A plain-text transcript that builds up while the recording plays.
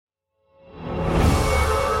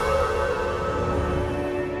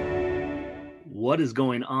What is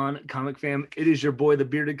going on, comic fam? It is your boy, the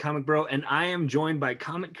Bearded Comic Bro, and I am joined by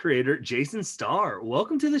comic creator Jason Starr.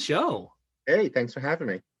 Welcome to the show. Hey, thanks for having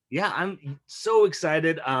me. Yeah, I'm so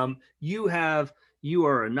excited. You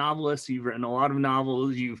are a novelist. You've written a lot of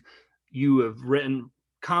novels. You have written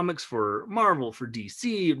comics for Marvel, for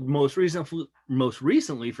DC, most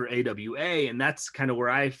recently for AWA, and that's kind of where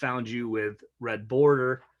I found you with Red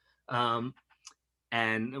Border. Um,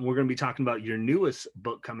 and we're going to be talking about your newest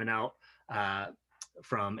book coming out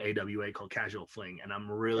from AWA called Casual Fling, and I'm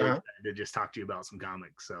really Uh-huh. excited to just talk to you about some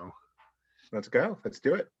comics. So Let's go. Let's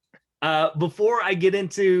do it. before I get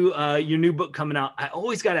into your new book coming out, I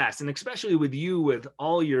always got to ask, and especially with you, with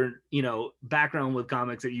all your background with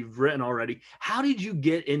comics that you've written already, how did you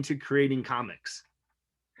get into creating comics?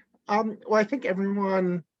 Well, I think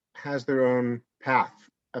everyone has their own path.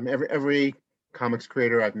 Every comics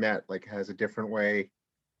creator I've met has a different way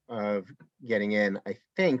of getting in. I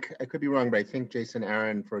think I could be wrong, but I think Jason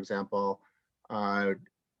Aaron, for example, uh,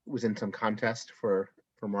 was in some contest for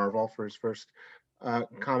Marvel for his first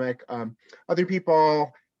comic. Other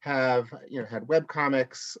people have had web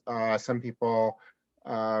comics. Some people,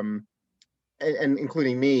 um, and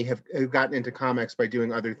including me, have gotten into comics by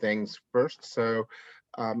doing other things first. So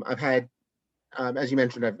I've had, as you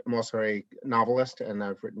mentioned, I'm also a novelist, and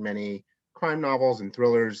I've written many crime novels and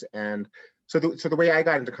thrillers. And so the way I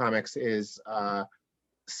got into comics is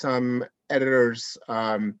some editors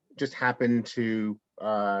just happened to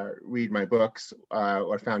read my books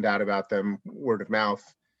or found out about them word of mouth.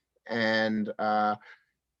 And I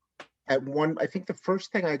think the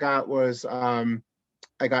first thing I got was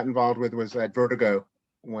I got involved with was at Vertigo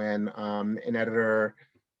when an editor,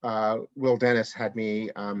 Will Dennis, had me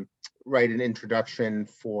write an introduction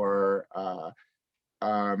for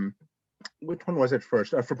which one was it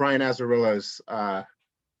first? For Brian Azzarello's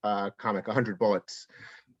comic, 100 Bullets.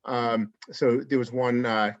 So there was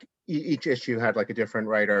one, each issue had a different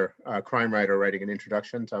writer, crime writer, writing an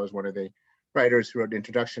introduction. So I was one of the writers who wrote an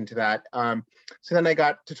introduction to that. So then I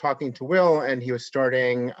got to talking to Will, and he was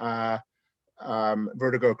starting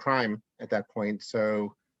Vertigo Crime at that point.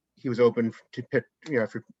 So he was open to pitch,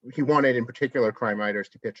 he wanted in particular crime writers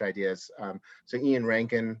to pitch ideas. So Ian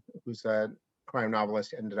Rankin, who's a crime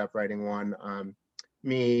novelist, ended up writing one.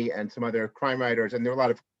 Me and some other crime writers, and there were a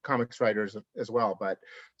lot of comics writers as well. But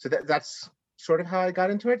so that's sort of how I got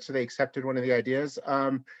into it. So they accepted one of the ideas.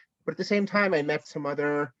 But at the same time, I met some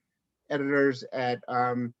other editors at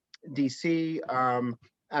DC.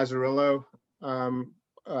 Azzarello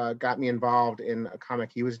got me involved in a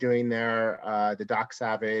comic he was doing there, the Doc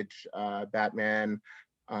Savage Batman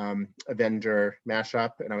Avenger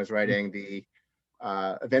mashup, and I was writing the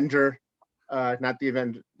Avenger, not the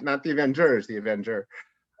Avengers, the Avenger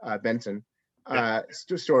Benson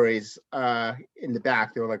stories in the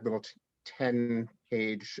back. They were little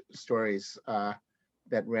 10-page stories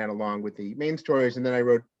that ran along with the main stories, and then I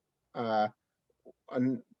wrote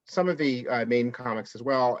on some of the main comics as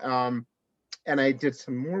well. And I did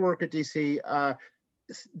some more work at DC.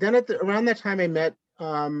 Then around that time, I met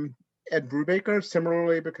Ed Brubaker,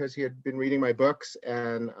 similarly because he had been reading my books,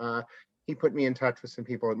 and he put me in touch with some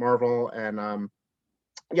people at Marvel. And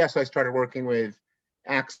so I started working with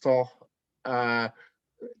Axel. The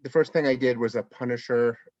first thing I did was a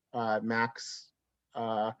Punisher Max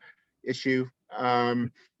issue.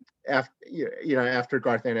 After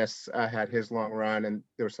Garth Ennis had his long run, and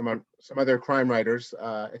there were some other crime writers.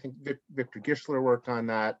 I think Victor Gischler worked on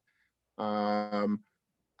that.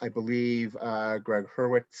 I believe Greg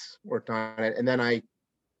Hurwitz worked on it, and then I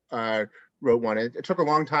wrote one. It took a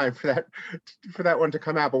long time for that one to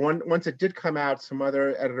come out, but once it did come out, some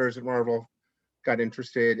other editors at Marvel got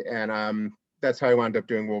interested, and that's how I wound up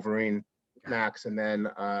doing Wolverine Max, and then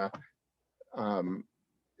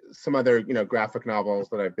some other graphic novels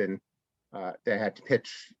that I've been they had to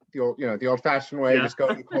pitch the old-fashioned way, just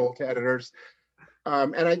going cold to editors.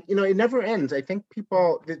 And it never ends. I think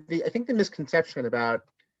the misconception about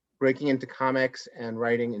breaking into comics and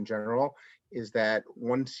writing in general is that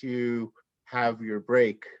once you have your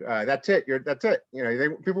break, that's it. That's it.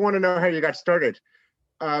 People want to know how you got started.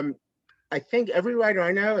 I think every writer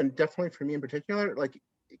I know, and definitely for me in particular,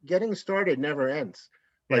 getting started never ends.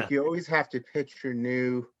 You always have to pitch your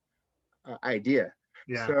new idea.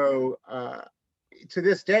 Yeah. So to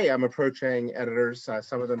this day, I'm approaching editors,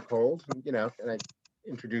 some of them cold, and I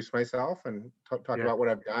introduce myself and talk about what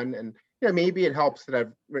I've done. And maybe it helps that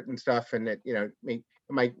I've written stuff, and it it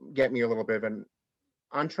might get me a little bit of an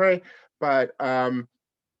entree, but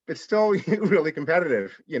it's still really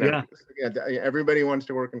competitive. Everybody wants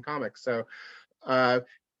to work in comics. So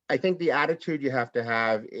I think the attitude you have to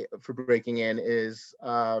have for breaking in is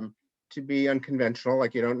to be unconventional.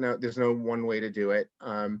 Like you don't know, there's no one way to do it.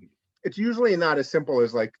 It's usually not as simple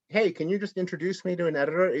as like, hey, can you just introduce me to an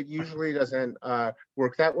editor? It usually doesn't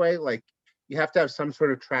work that way. Like you have to have some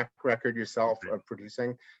sort of track record yourself of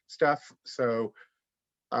producing stuff. So,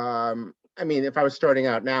 I mean, if I was starting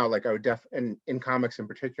out now, like I would and in comics in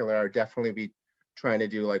particular, I would definitely be trying to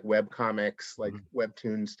do like web comics, like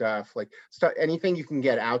webtoon stuff, like anything you can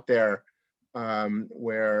get out there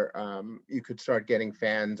where you could start getting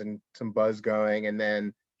fans and some buzz going. And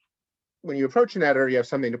then when you approach an editor, you have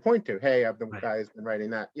something to point to. Hey, I've the guy who's been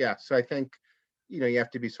writing that. Yeah. So I think, you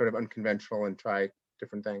have to be sort of unconventional and try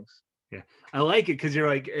different things. Yeah. I like it because you're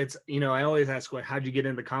like, it's, I always ask, like, how'd you get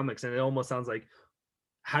into comics? And it almost sounds like,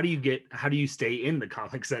 how do you stay in the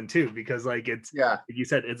comics then too? Because like it's, like you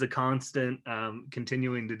said, it's a constant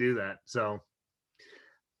continuing to do that. So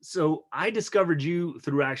I discovered you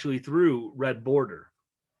through Red Border,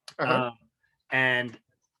 and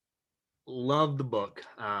loved the book.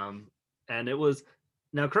 And it was,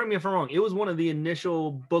 now correct me if I'm wrong, it was one of the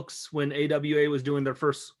initial books when AWA was doing their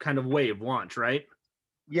first kind of wave launch, right?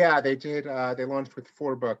 Yeah, they did. They launched with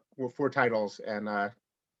 4 titles, and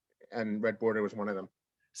Red Border was one of them.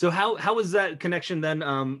 So how was that connection then,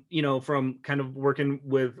 from kind of working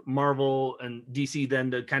with Marvel and DC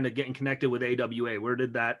then to kind of getting connected with AWA? Where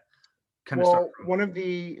did that kind of start from? One of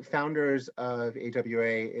the founders of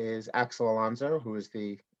AWA is Axel Alonso, who is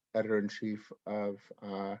the editor-in-chief of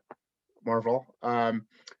Marvel.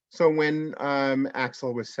 So when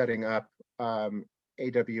Axel was setting up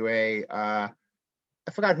AWA,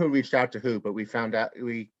 I forgot who reached out to who, but we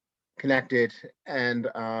connected, and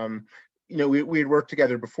we had worked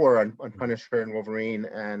together before on Punisher and Wolverine,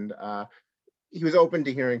 and he was open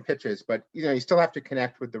to hearing pitches, but you still have to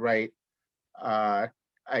connect with the right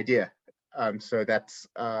idea. So that's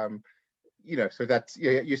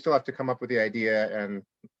you still have to come up with the idea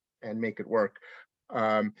and make it work.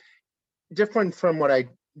 Different from what I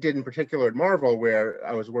did in particular at Marvel, where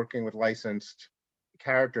I was working with licensed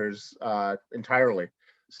characters entirely.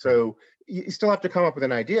 So you still have to come up with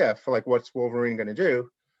an idea for like what's Wolverine going to do.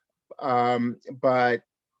 But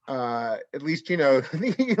at least at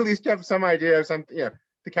least you have some idea of something.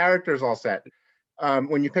 The character's all set.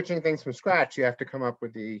 When you're pitching things from scratch, you have to come up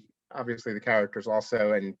with obviously the characters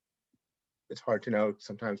also, and it's hard to know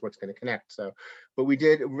sometimes what's going to connect. So, but we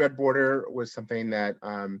did. Red Border was something that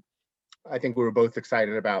I think we were both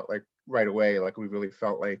excited about, like right away. Like we really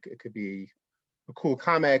felt like it could be a cool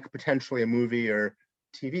comic, potentially a movie or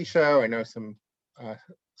TV show. I know some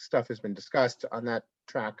stuff has been discussed on that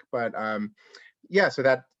track, but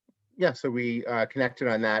so we connected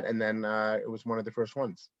on that, and then it was one of the first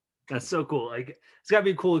ones. That's so cool. Like it's got to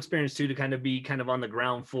be a cool experience too, to kind of be kind of on the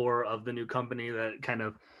ground floor of the new company that kind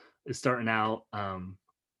of is starting out.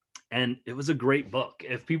 And it was a great book.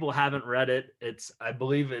 If people haven't read it, I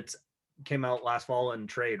believe it's came out last fall in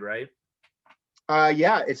trade, right?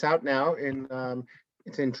 Yeah, it's out now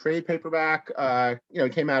it's in trade paperback.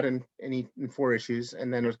 It came out in 4 issues,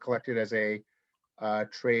 and then it was collected as a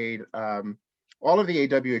trade. All of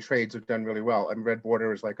the AWA trades have done really well, and Red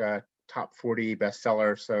Border is like a top 40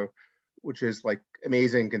 bestseller, so which is like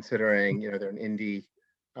amazing considering they're an indie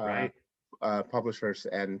publishers,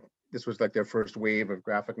 and this was like their first wave of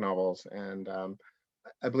graphic novels, and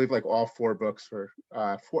I believe like all 4 books were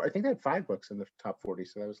I think they had 5 books in the top 40,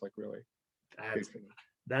 so that was like really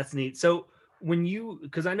that's neat. So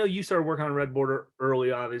because I know you started working on Red Border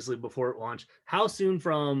early, obviously before it launched. How soon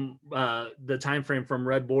from the time frame from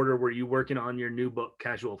Red Border were you working on your new book,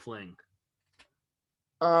 Casual Fling?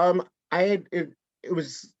 They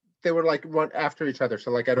were like right after each other,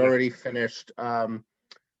 so like I'd already finished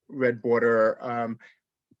Red Border.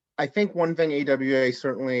 I think one thing AWA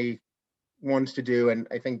certainly wants to do, and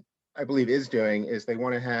I believe is doing, is they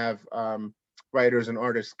want to have writers and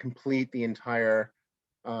artists complete the entire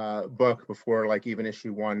book before like even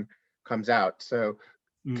issue 1 comes out. So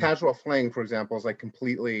Casual Fling, for example, is like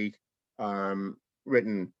completely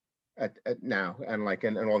written at now, and like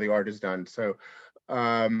and all the art is done. So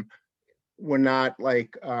we're not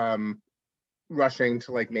like rushing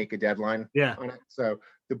to like make a deadline on it. So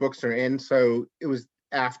the books are in. So it was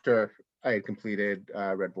after I had completed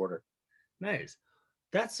Red Border. Nice.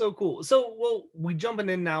 That's so cool. So we jumping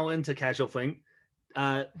in now into Casual Fling.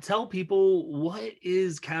 Tell people, what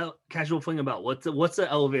is Casual Fling about? What's the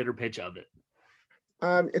elevator pitch of it?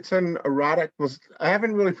 It's an erotic. I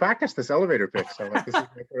haven't really practiced this elevator pitch, so like this is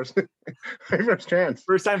my first chance.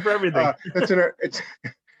 First time for everything. It's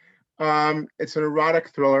an erotic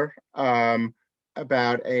thriller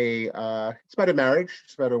about it's about a marriage.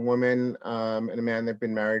 It's about a woman and a man that've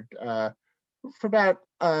been married for about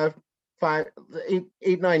 8,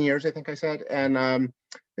 9 years, I think I said. And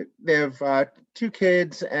they have 2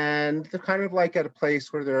 kids, and they're kind of like at a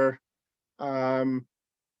place where they're,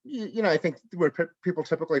 I think where people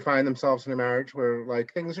typically find themselves in a marriage, where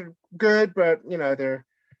like things are good, but they're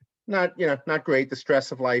not great. The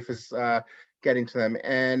stress of life is getting to them,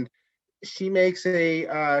 and she makes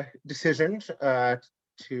a decision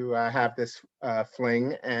to have this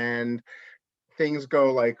fling, and things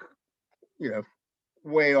go like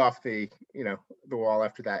way off the wall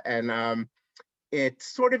after that. And it's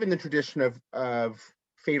sort of in the tradition of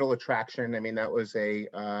Fatal Attraction. I mean, that was a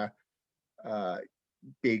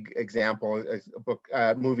big example, a book,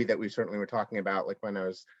 movie that we certainly were talking about, like when I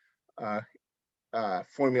was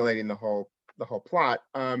formulating the whole plot.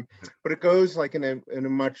 But it goes like in a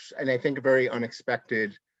much, and I think a very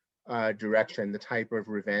unexpected direction. The type of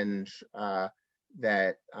revenge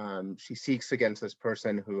that she seeks against this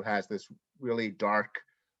person who has this really dark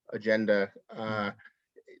agenda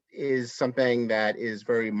is something that is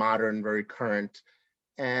very modern, very current,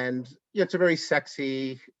 and it's a very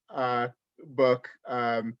sexy book.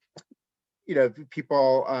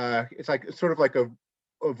 People, it's sort of like a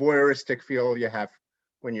voyeuristic feel you have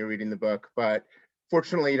when you're reading the book, but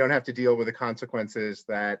fortunately you don't have to deal with the consequences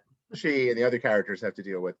that she and the other characters have to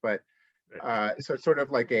deal with. But so it's sort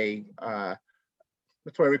of like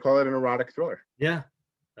that's why we call it an erotic thriller. Yeah.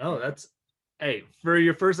 Oh, hey, for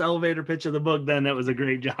your first elevator pitch of the book, then that was a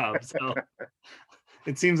great job. So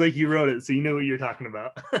it seems like you wrote it, so you know what you're talking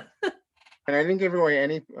about. And I didn't give away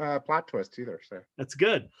any plot twist either, so that's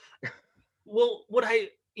good. Well, what I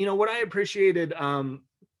appreciated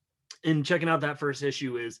in checking out that first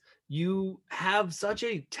issue is you have such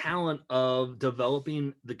a talent of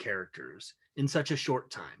developing the characters in such a short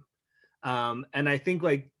time. And I think,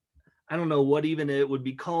 like, I don't know what even it would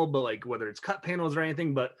be called, but like whether it's cut panels or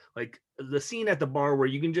anything, but like the scene at the bar where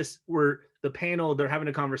where the panel, they're having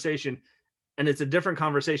a conversation and it's a different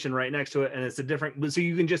conversation right next to it. And it's so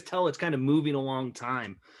you can just tell it's kind of moving along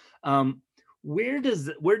time. Where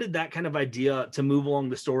did that kind of idea to move along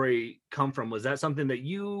the story come from? Was that something that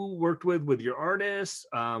you worked with your artists,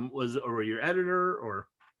 or your editor, or?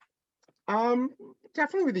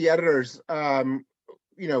 Definitely with the editors.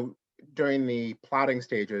 During the plotting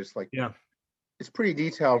stages, like, yeah, it's pretty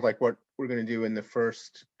detailed, like what we're going to do in the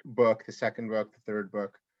first book, the second book, the third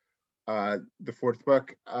book, the fourth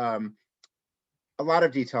book. A lot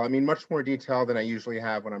of detail. I mean, much more detail than I usually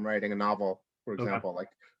have when I'm writing a novel, for example. Okay.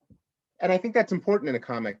 And I think that's important in a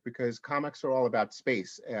comic, because comics are all about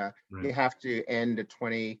space. Right. You have to end at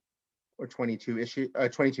 20 or 22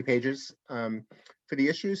 pages for the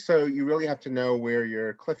issues. So you really have to know where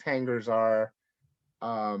your cliffhangers are,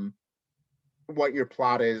 what your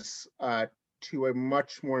plot is, to a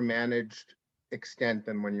much more managed extent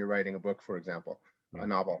than when you're writing a book, for example, a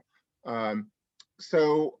novel.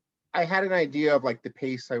 So I had an idea of like the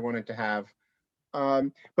pace I wanted to have.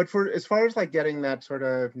 But as far as like getting that sort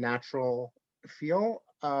of natural feel,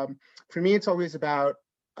 for me, it's always about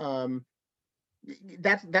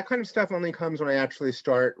that kind of stuff only comes when I actually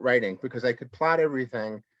start writing, because I could plot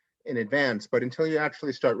everything in advance, but until you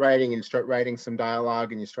actually start writing and you start writing some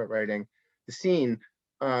dialogue and you start writing the scene,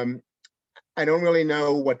 I don't really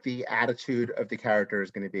know what the attitude of the character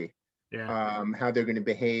is going to be. Yeah. How they're going to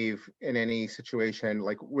behave in any situation,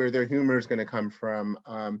 like where their humor is going to come from,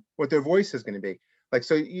 what their voice is going to be. Like,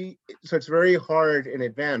 so it's very hard in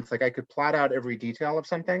advance. Like, I could plot out every detail of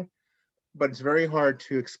something, but it's very hard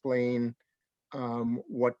to explain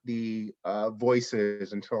what the voice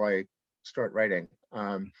is until I start writing.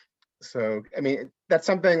 So, I mean, that's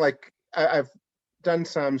something like I've done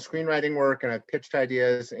some screenwriting work and I've pitched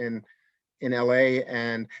ideas in LA,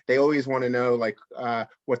 and they always want to know like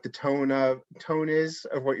what the tone is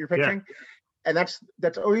of what you're pitching. Yeah. And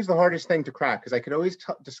that's always the hardest thing to crack, because I could always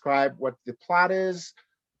describe what the plot is.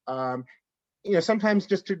 Sometimes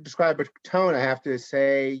just to describe a tone, I have to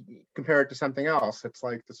say, compare it to something else. It's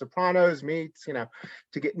like The Sopranos meets,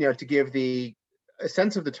 to give a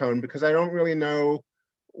sense of the tone, because I don't really know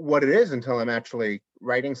what it is until I'm actually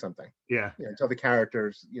writing something. Yeah. Until the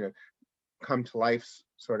characters, come to life,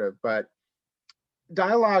 sort of. But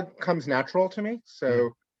dialogue comes natural to me,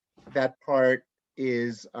 so that part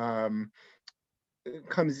is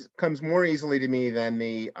comes more easily to me than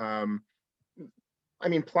the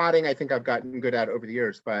plotting. I think I've gotten good at over the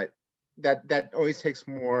years, but that always takes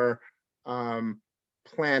more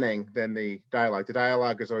planning than the dialogue. The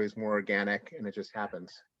dialogue is always more organic, and it just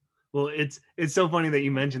happens. Well, it's so funny that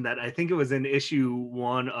you mentioned that. I think it was in issue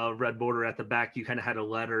 1 of Red Border. At the back, you kind of had a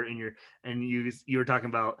letter in you were talking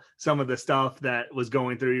about some of the stuff that was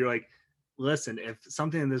going through. You're like, listen, if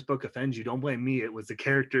something in this book offends you, don't blame me. It was the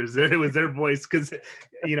characters. It was their voice, because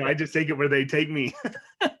I just take it where they take me.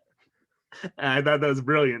 And I thought that was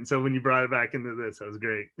brilliant. So when you brought it back into this, that was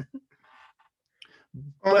great.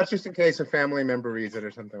 Well, that's just in case a family member reads it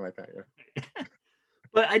or something like that. Yeah.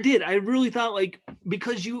 But I really thought, like,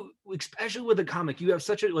 because you, especially with a comic, you have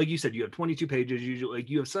such a, like you said, you have 22 pages usually, like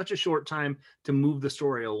you have such a short time to move the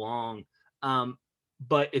story along.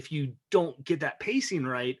 But if you don't get that pacing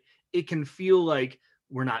right, it can feel like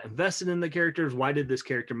we're not invested in the characters. Why did this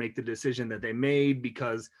character make the decision that they made?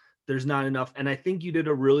 Because there's not enough. And I think you did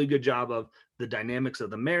a really good job of the dynamics of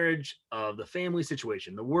the marriage, of the family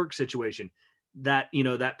situation, the work situation, that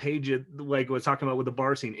that page, like I was talking about with the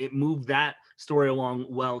bar scene, it moved that story along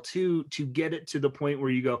well too, to get it to the point where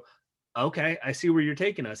you go, okay, I see where you're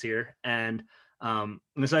taking us here. And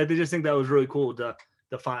so I just think that was really cool to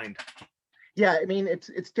find. Yeah, I mean,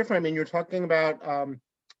 it's different. I mean, you're talking about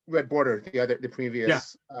Red Border, the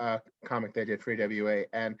previous comic they did for AWA,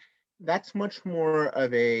 and that's much more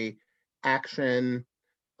of a action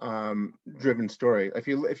driven story. If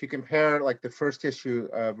you compare like the first issue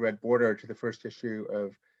of Red Border to the first issue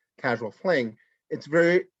of Casual Fling, it's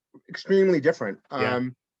very extremely different.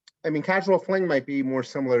 I mean, Casual Fling might be more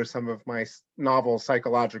similar to some of my novel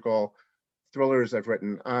psychological thrillers I've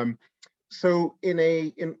written. So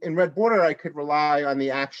in Red Border, I could rely on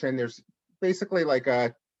the action. There's basically like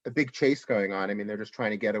a big chase going on. I mean, they're just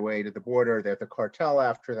trying to get away to the border. There's the cartel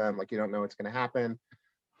after them. Like, you don't know what's going to happen.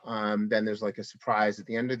 Then there's like a surprise at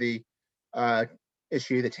the end of the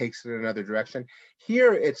issue that takes it in another direction.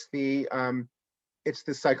 Here, it's the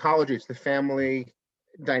psychology. It's the family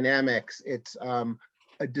dynamics. It's a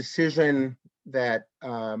decision that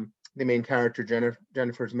the main character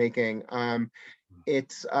Jennifer's making.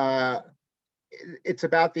 It's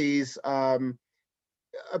about these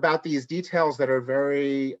details that are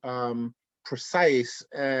very precise,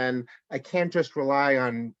 and I can't just rely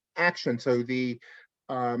on action. So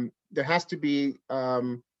there has to be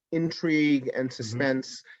intrigue and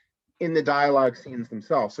suspense in the dialogue scenes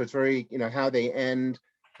themselves. So it's very, how they end.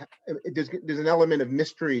 There's an element of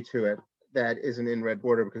mystery to it that isn't in Red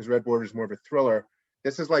Border, because Red Border is more of a thriller.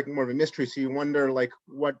 This is like more of a mystery. So you wonder, like,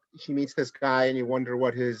 what she meets this guy, and you wonder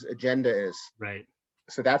what his agenda is. Right.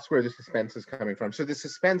 So that's where the suspense is coming from. So the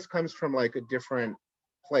suspense comes from like a different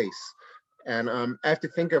place. And I have to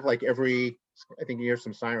think of like I think you hear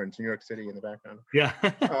some sirens in New York City in the background. Yeah.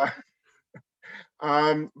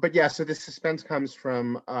 But yeah, so the suspense comes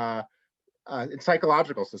from it's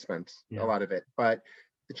psychological suspense, a lot of it. But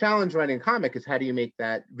the challenge writing a comic is, how do you make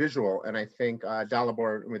that visual? And I think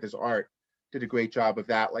Dalibor with his art did a great job of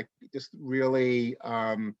that, like just really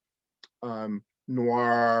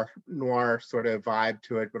noir sort of vibe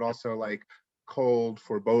to it, but also like cold,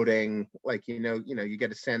 foreboding. Like you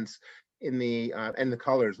get a sense in the and the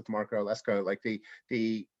colors with Marco Lesco, like the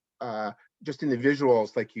just in the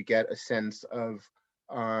visuals, like you get a sense of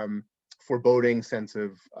foreboding, sense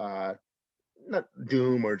of not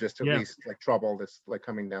doom, or just at least like trouble that's like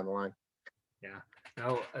coming down the line. Yeah,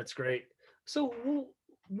 no, that's great. So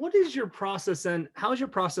what is your process, and how is your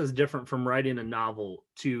process different from writing a novel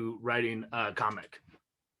to writing a comic?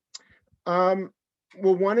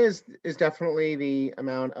 Well, one is definitely the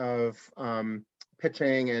amount of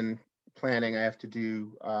pitching and planning I have to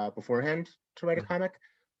do beforehand to write a comic.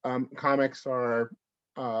 Comics are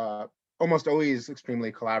almost always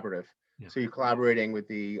extremely collaborative. So you're collaborating with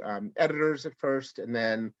the editors at first, and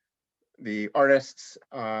then the artists.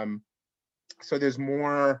 So there's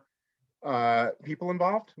more people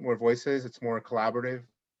involved, more voices. It's more collaborative.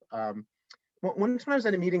 When I was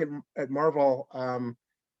at a meeting at Marvel,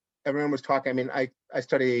 everyone was talking. I mean, I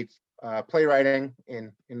studied playwriting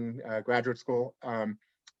in graduate school,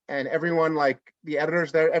 and everyone, like the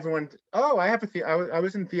editors there, everyone, oh, I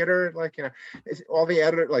was in theater, like all the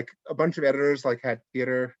editor, like a bunch of editors, like had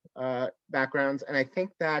theater backgrounds, and I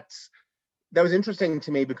think that was interesting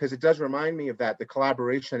to me, because it does remind me of that. The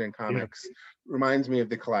collaboration in comics reminds me of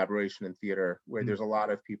the collaboration in theater, where there's a lot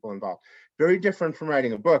of people involved. Very different from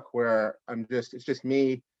writing a book, where it's just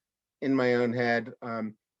me in my own head.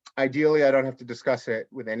 Ideally, I don't have to discuss it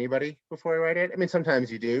with anybody before I write it. I mean,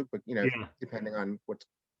 sometimes you do, but depending on what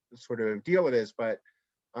sort of deal it is. But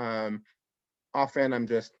often I'm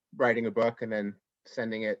just writing a book and then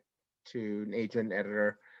sending it to an agent,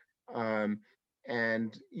 editor. And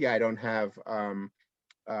I don't have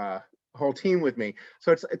a whole team with me.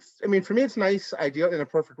 So it's I mean, for me, it's nice, ideal, in a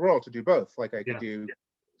perfect world, to do both. Like I could do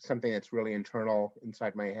something that's really internal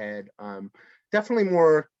inside my head. Definitely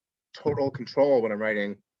more total control when I'm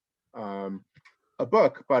writing a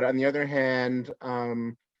book. But on the other hand,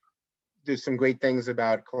 there's some great things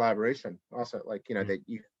about collaboration also, like, that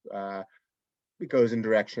you it goes in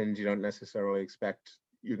directions you don't necessarily expect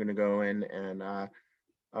you're going to go in. And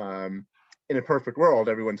in a perfect world,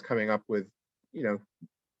 everyone's coming up with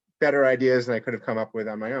better ideas than I could have come up with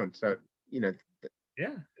on my own. So yeah,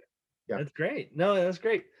 yeah, that's great. No, that's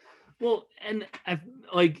great. Well, and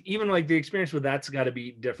even like the experience with that's got to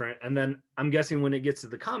be different. And then I'm guessing when it gets to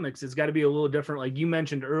the comics, it's got to be a little different. Like you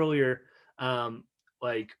mentioned earlier,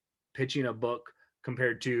 like pitching a book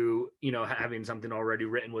compared to having something already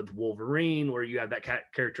written with Wolverine, where you have that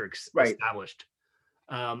character right. established.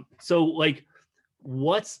 So like,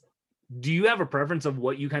 do you have a preference of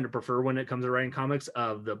what you kind of prefer when it comes to writing comics,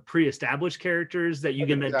 of the pre-established characters that you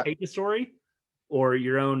can then take the story, or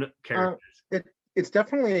your own characters? It's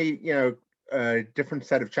definitely a different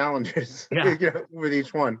set of challenges with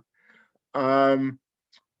each one. I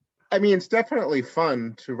mean, it's definitely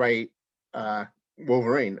fun to write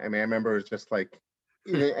Wolverine. I mean, I remember it was just like,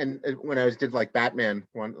 and when I did like Batman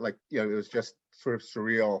one, like it was just sort of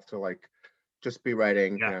surreal to like just be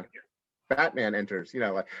writing, Batman enters,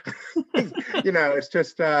 like, it's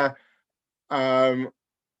just,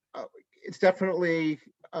 it's definitely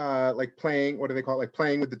like playing. What do they call it? Like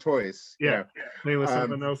playing with the toys. Playing with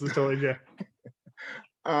someone else's toys. Yeah.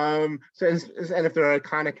 So and if there are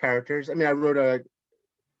iconic characters, I mean, I wrote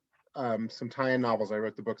some tie-in novels. I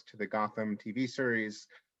wrote the books to the Gotham TV series.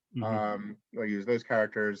 I used those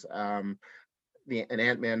characters. An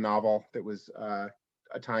Ant-Man novel that was a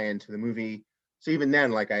tie-in to the movie. So even then,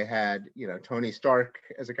 like I had, Tony Stark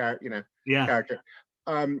as a character, character.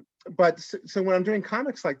 But so when I'm doing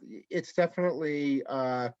comics, like it's definitely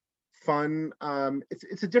fun.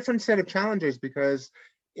 It's a different set of challenges because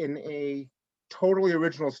in a totally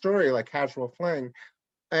original story like Casual Fling,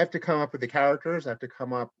 I have to come up with the characters. I have to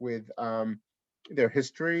come up with their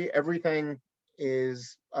history. Everything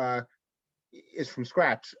is from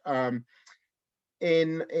scratch.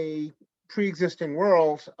 In a pre-existing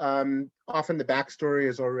world, often the backstory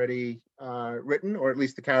is already written, or at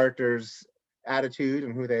least the characters' attitude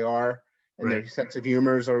and who they are, and their sense of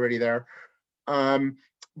humor is already there.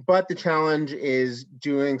 But the challenge is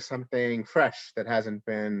doing something fresh that hasn't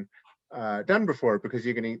been done before, because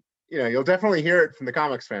you're going to, you'll definitely hear it from the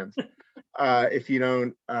comics fans if you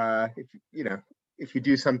don't, if you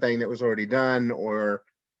do something that was already done, or,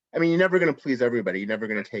 I mean, you're never going to please everybody. You're never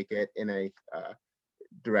going to take it in a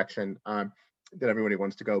direction that everybody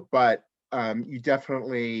wants to go, but you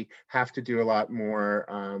definitely have to do a lot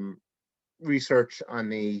more research on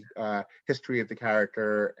the history of the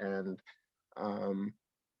character, and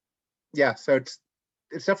so it's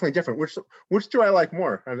definitely different. Which do I like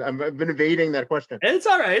more? I've been evading that question. It's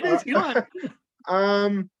all right.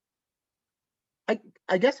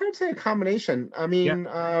 I guess I'd say a combination. I mean,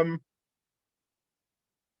 there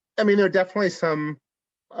are definitely some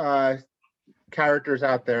characters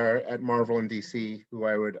out there at Marvel and DC who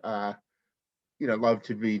I would love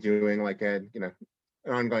to be doing like an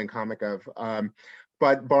ongoing comic of.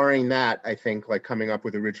 But barring that, I think like coming up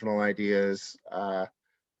with original ideas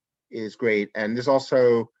is great, and there's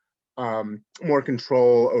also more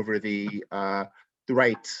control over the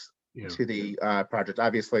rights to the project.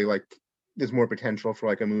 Obviously, like there's more potential for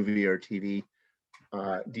like a movie or TV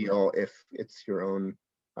deal if it's your own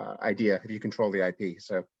idea, if you control the IP.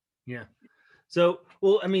 So So,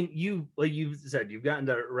 well, I mean, like you said, you've gotten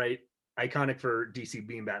to write iconic for DC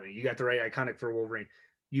being Batman. You got to write iconic for Wolverine.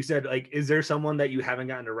 You said, like, is there someone that you haven't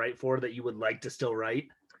gotten to write for that you would like to still write?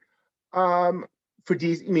 For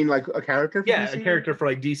DC, you mean like a character for DC? A character for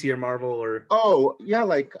like DC or Marvel, or oh yeah,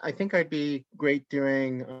 like I think I'd be great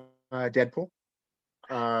doing Deadpool.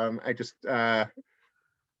 I just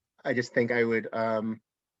think I would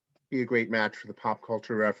be a great match for the pop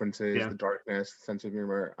culture references, the darkness, sense of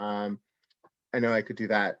humor. I know I could do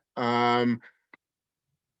that. I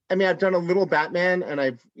mean, I've done a little Batman, and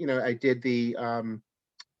I did the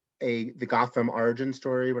Gotham origin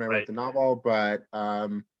story when I wrote the novel, but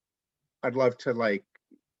I'd love to like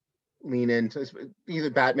lean into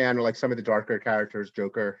either Batman or like some of the darker characters,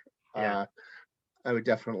 Joker. That would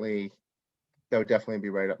definitely be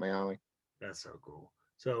right up my alley. That's so cool.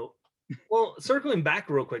 So, well, circling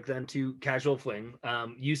back real quick then to Casual Fling,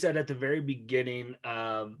 you said at the very beginning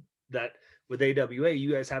that with AWA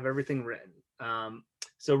you guys have everything written.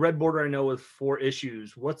 So Red Border, I know, with 4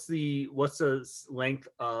 issues. What's the length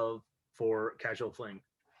for Casual Fling?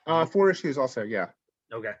 4 issues also. Yeah.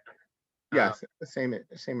 Okay. Yes, the same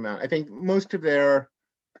amount. I think most of their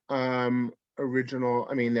original,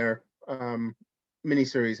 I mean, their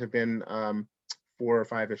miniseries have been 4 or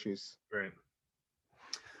 5 issues. Right.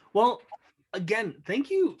 Well, again, thank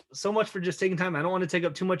you so much for just taking time. I don't want to take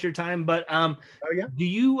up too much of your time, but Oh yeah. do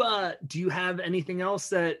you have anything else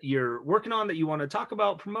that you're working on that you want to talk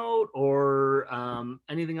about, promote, or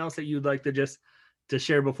anything else that you'd like to just to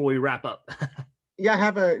share before we wrap up? Yeah, I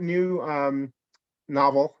have a new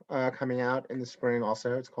novel coming out in the spring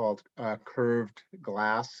also. It's called Curved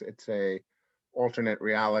Glass. It's a alternate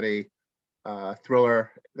reality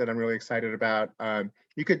thriller that I'm really excited about.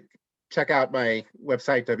 You could check out my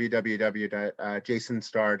website,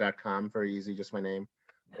 www.jasonstarr.com, very easy, just my name,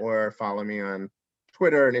 or follow me on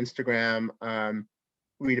Twitter and Instagram,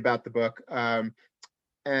 read about the book. Yeah,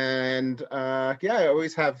 I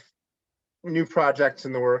always have new projects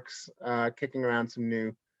in the works, kicking around some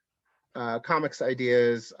new comics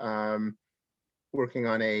ideas, working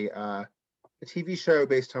on a TV show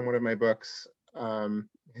based on one of my books.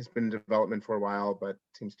 Has been in development for a while, but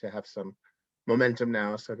seems to have some momentum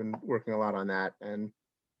now. So I've been working a lot on that and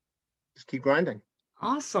just keep grinding.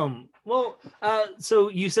 Awesome. Well, so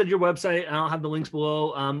you said your website, and I'll have the links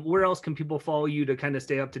below. Where else can people follow you to kind of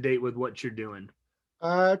stay up to date with what you're doing?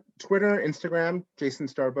 Twitter, Instagram, Jason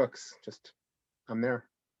Starr Books. Just I'm there.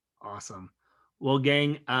 Awesome. Well,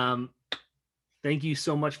 gang, thank you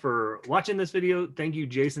so much for watching this video. Thank you,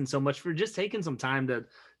 Jason, so much for just taking some time to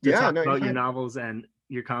Yeah, talk no, about your anytime. novels and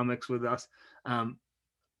your comics with us.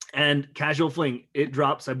 And Casual Fling, it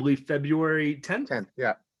drops, I believe, February 10th. 10th.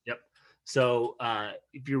 Yeah. Yep. So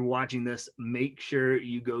if you're watching this, make sure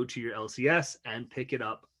you go to your LCS and pick it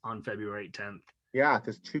up on February 10th. Yeah,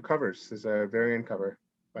 there's 2 covers. There's a variant cover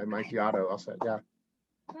by Mike Giotto also. Yeah.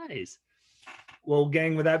 Nice. Well,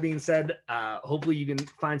 gang, with that being said, hopefully you can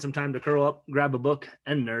find some time to curl up, grab a book,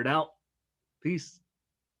 and nerd out. Peace.